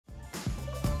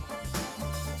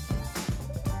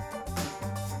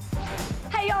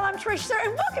Hey y'all, I'm Trish Sir,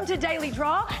 and welcome to Daily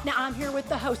Draw. Now I'm here with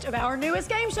the host of our newest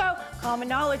game show, Common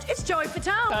Knowledge. It's Joey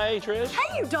Fatone. Hey Trish.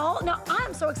 Hey you doll. Now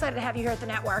I'm so excited to have you here at the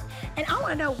network, and I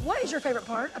want to know, what is your favorite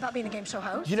part about being a game show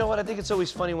host? You know what? I think it's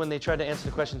always funny when they try to answer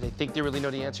the questions, they think they really know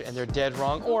the answer and they're dead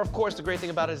wrong. Or of course, the great thing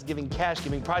about it is giving cash,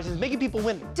 giving prizes, making people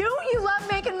win. Don't you love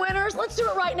making winners? Let's do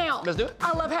it right now. Let's do it.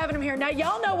 I love having them here. Now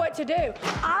y'all know what to do.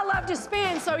 I love to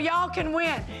spin so y'all can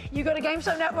win. You go to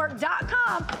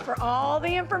GameShowNetwork.com for all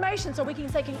the information so we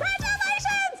can say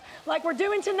congratulations like we're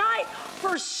doing tonight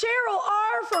for Cheryl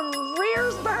R from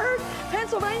Rehrersburg,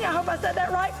 Pennsylvania. I hope I said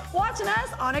that right. Watching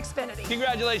us on Xfinity.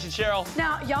 Congratulations, Cheryl.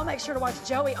 Now, y'all make sure to watch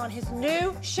Joey on his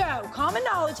new show, Common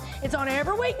Knowledge. It's on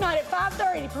every weeknight at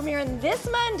 5:30, premiering this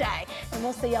Monday. And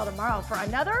we'll see y'all tomorrow for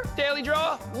another Daily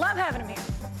Draw. Love having him here.